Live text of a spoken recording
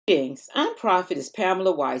Greetings. I'm Prophetess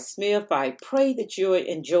Pamela White Smith. I pray that you're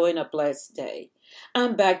enjoying a blessed day.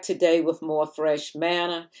 I'm back today with more fresh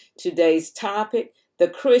manna. Today's topic, the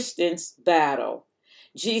Christian's battle.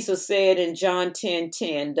 Jesus said in John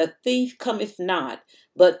 10:10, "The thief cometh not,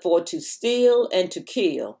 but for to steal and to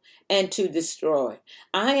kill and to destroy.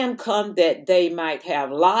 I am come that they might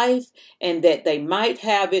have life and that they might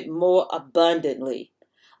have it more abundantly."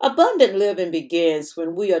 Abundant living begins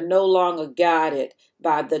when we are no longer guided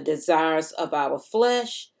by the desires of our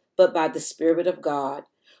flesh, but by the Spirit of God.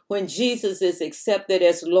 When Jesus is accepted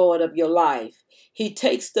as Lord of your life, he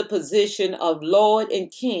takes the position of Lord and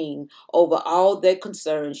King over all that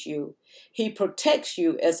concerns you. He protects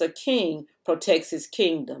you as a king protects his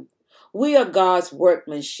kingdom. We are God's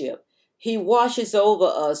workmanship. He watches over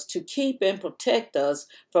us to keep and protect us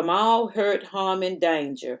from all hurt, harm, and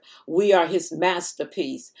danger. We are his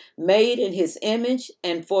masterpiece, made in his image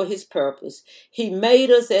and for his purpose. He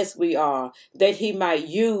made us as we are, that he might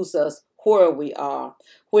use us where we are.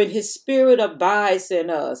 When his spirit abides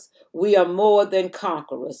in us, we are more than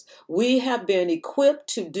conquerors. We have been equipped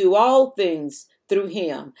to do all things through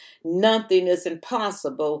him. Nothing is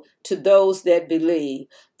impossible to those that believe,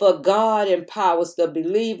 for God empowers the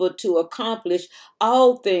believer to accomplish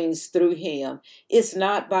all things through him. It's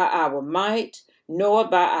not by our might, nor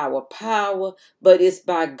by our power, but it's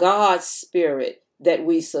by God's Spirit that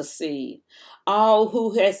we succeed. All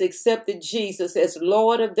who has accepted Jesus as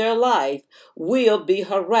Lord of their life will be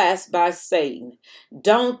harassed by Satan.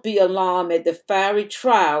 Don't be alarmed at the fiery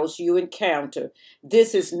trials you encounter.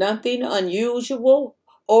 This is nothing unusual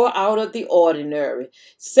or out of the ordinary.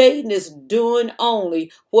 Satan is doing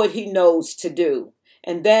only what he knows to do,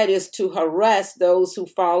 and that is to harass those who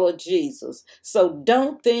follow Jesus. So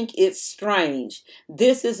don't think it's strange.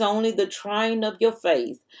 This is only the trying of your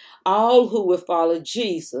faith. All who will follow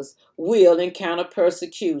Jesus will encounter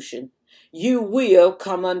persecution. You will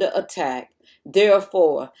come under attack.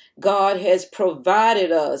 Therefore, God has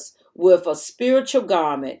provided us with a spiritual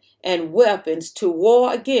garment and weapons to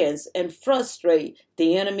war against and frustrate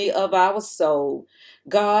the enemy of our soul.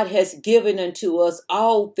 God has given unto us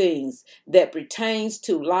all things that pertains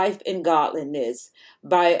to life and godliness.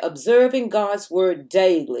 By observing God's word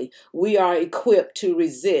daily, we are equipped to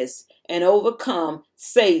resist and overcome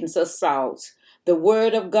Satan's assaults. The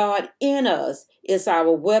word of God in us is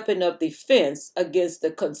our weapon of defense against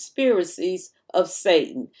the conspiracies of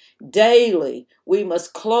Satan. Daily, we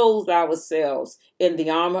must clothe ourselves in the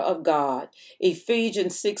armor of God.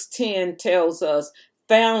 Ephesians 6:10 tells us,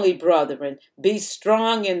 "Finally, brethren, be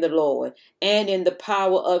strong in the Lord and in the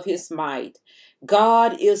power of his might."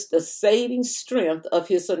 God is the saving strength of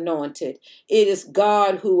his anointed. It is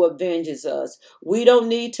God who avenges us. We don't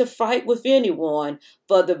need to fight with anyone,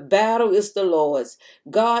 for the battle is the Lord's.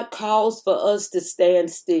 God calls for us to stand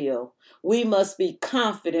still. We must be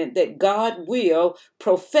confident that God will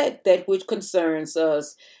perfect that which concerns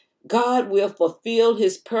us. God will fulfill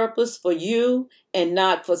his purpose for you and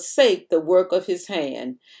not forsake the work of his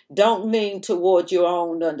hand. Don't lean toward your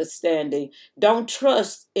own understanding. Don't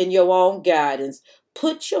trust in your own guidance.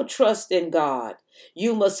 Put your trust in God.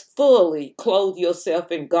 You must fully clothe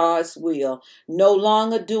yourself in God's will, no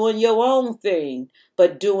longer doing your own thing,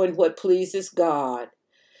 but doing what pleases God.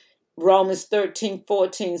 Romans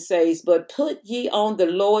 13:14 says, "But put ye on the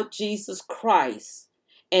Lord Jesus Christ,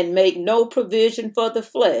 and make no provision for the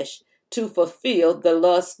flesh to fulfill the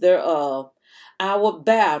lust thereof." Our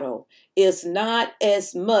battle is not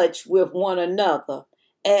as much with one another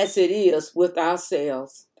as it is with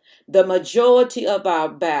ourselves. The majority of our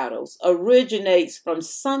battles originates from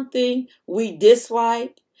something we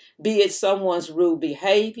dislike, be it someone's rude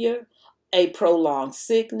behavior, a prolonged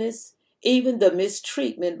sickness, even the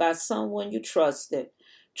mistreatment by someone you trusted.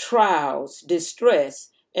 Trials, distress,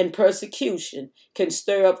 and persecution can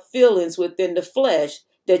stir up feelings within the flesh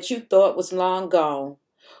that you thought was long gone.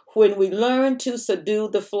 When we learn to subdue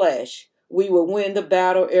the flesh, we will win the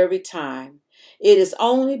battle every time. It is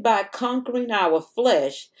only by conquering our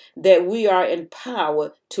flesh that we are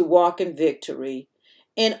empowered to walk in victory.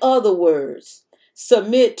 In other words,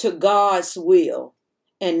 submit to God's will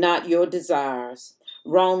and not your desires.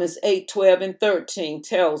 Romans 8:12 and 13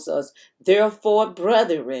 tells us, "Therefore,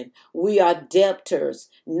 brethren, we are debtors,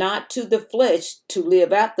 not to the flesh, to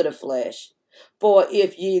live after the flesh. For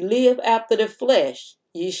if ye live after the flesh,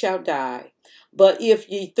 ye shall die. But if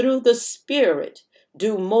ye through the Spirit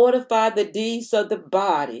do mortify the deeds of the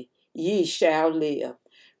body, ye shall live."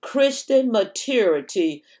 Christian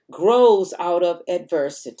maturity grows out of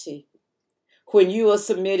adversity. When you are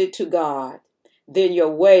submitted to God, then your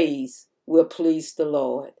ways will please the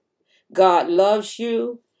Lord. God loves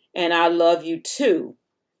you, and I love you too.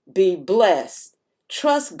 Be blessed.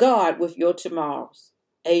 Trust God with your tomorrows.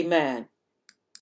 Amen.